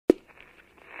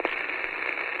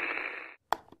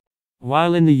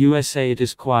While in the USA it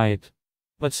is quiet.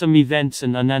 But some events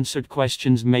and unanswered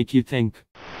questions make you think.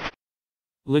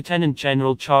 Lieutenant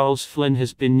General Charles Flynn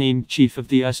has been named Chief of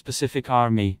the U.S. Pacific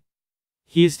Army.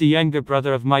 He is the younger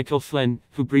brother of Michael Flynn,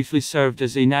 who briefly served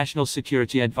as a national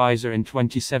security advisor in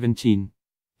 2017.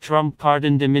 Trump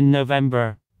pardoned him in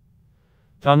November.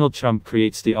 Donald Trump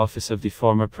creates the office of the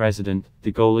former president.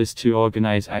 The goal is to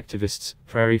organize activists,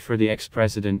 pray for the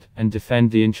ex-president, and defend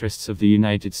the interests of the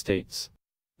United States.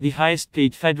 The highest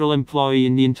paid federal employee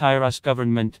in the entire US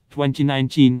government,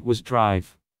 2019, was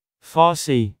Drive.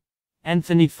 Fauci.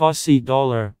 Anthony Fauci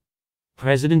 $.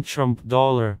 President Trump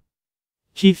 $.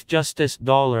 Chief Justice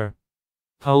 $.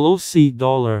 Pelosi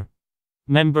 $.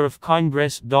 Member of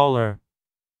Congress $.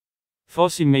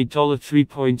 Fauci made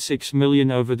 $3.6 million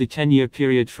over the 10-year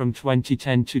period from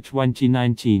 2010 to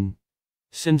 2019.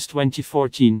 Since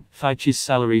 2014, Fauci's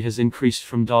salary has increased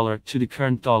from $1 to the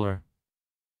current $1.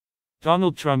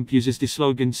 Donald Trump uses the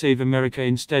slogan "Save America"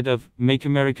 instead of "Make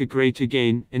America Great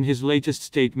Again" in his latest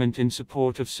statement in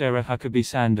support of Sarah Huckabee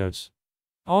Sanders.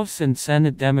 House and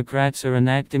Senate Democrats are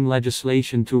enacting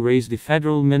legislation to raise the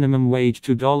federal minimum wage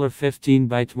to $15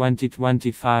 by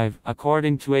 2025,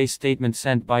 according to a statement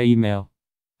sent by email.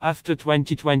 After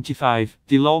 2025,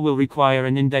 the law will require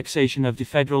an indexation of the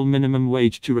federal minimum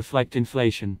wage to reflect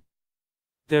inflation.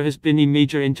 There has been a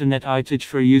major internet outage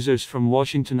for users from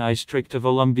Washington District of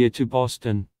Columbia to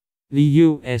Boston. The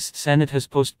U.S. Senate has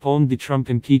postponed the Trump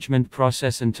impeachment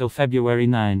process until February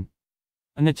 9.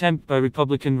 An attempt by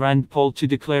Republican Rand Paul to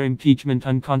declare impeachment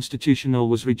unconstitutional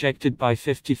was rejected by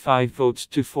 55 votes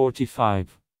to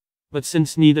 45. But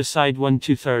since neither side won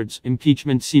 2/3,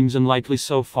 impeachment seems unlikely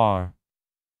so far.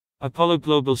 Apollo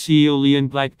Global CEO Leon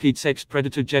Black pays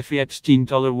ex-predator Jeffrey Epstein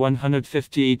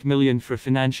 $158 million for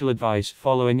financial advice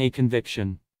following a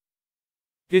conviction.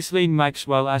 Ghislaine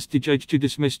Maxwell asked the judge to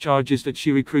dismiss charges that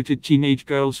she recruited teenage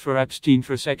girls for Epstein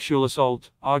for sexual assault,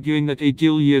 arguing that a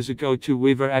deal years ago to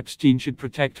waiver Epstein should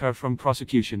protect her from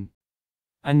prosecution.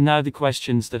 And now the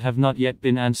questions that have not yet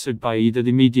been answered by either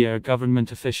the media or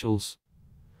government officials.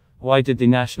 Why did the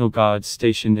National Guard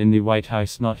stationed in the White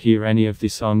House not hear any of the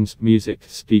songs, music,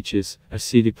 speeches, or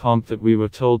see the pomp that we were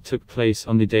told took place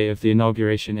on the day of the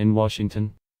inauguration in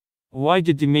Washington? Why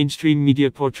did the mainstream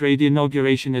media portray the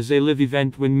inauguration as a live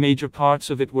event when major parts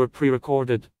of it were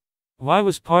pre-recorded? Why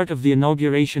was part of the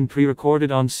inauguration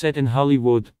pre-recorded on set in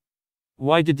Hollywood?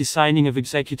 Why did the signing of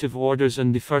executive orders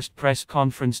and the first press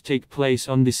conference take place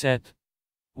on the set?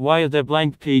 Why are there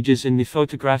blank pages in the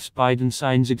photographs Biden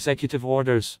signs executive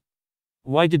orders?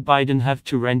 Why did Biden have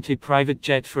to rent a private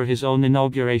jet for his own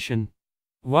inauguration?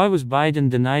 Why was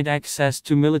Biden denied access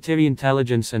to military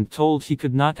intelligence and told he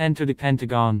could not enter the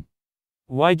Pentagon?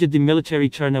 Why did the military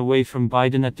turn away from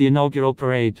Biden at the inaugural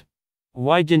parade?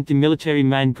 Why didn't the military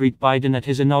man greet Biden at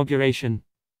his inauguration?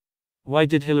 Why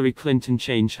did Hillary Clinton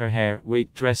change her hair,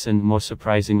 weight, dress and, more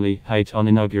surprisingly, height on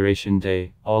Inauguration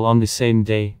Day, all on the same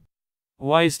day?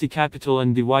 Why is the Capitol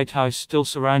and the White House still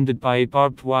surrounded by a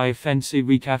barbed wire fence a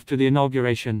week after the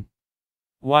inauguration?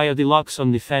 Why are the locks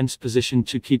on the fence positioned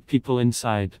to keep people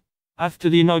inside? After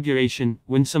the inauguration,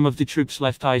 when some of the troops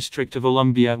left District of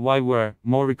Columbia, why were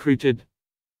more recruited?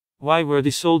 Why were the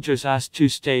soldiers asked to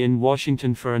stay in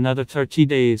Washington for another 30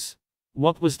 days?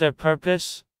 What was their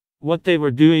purpose? What they were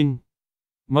doing?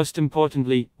 Most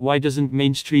importantly, why doesn't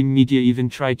mainstream media even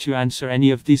try to answer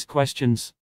any of these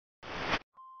questions?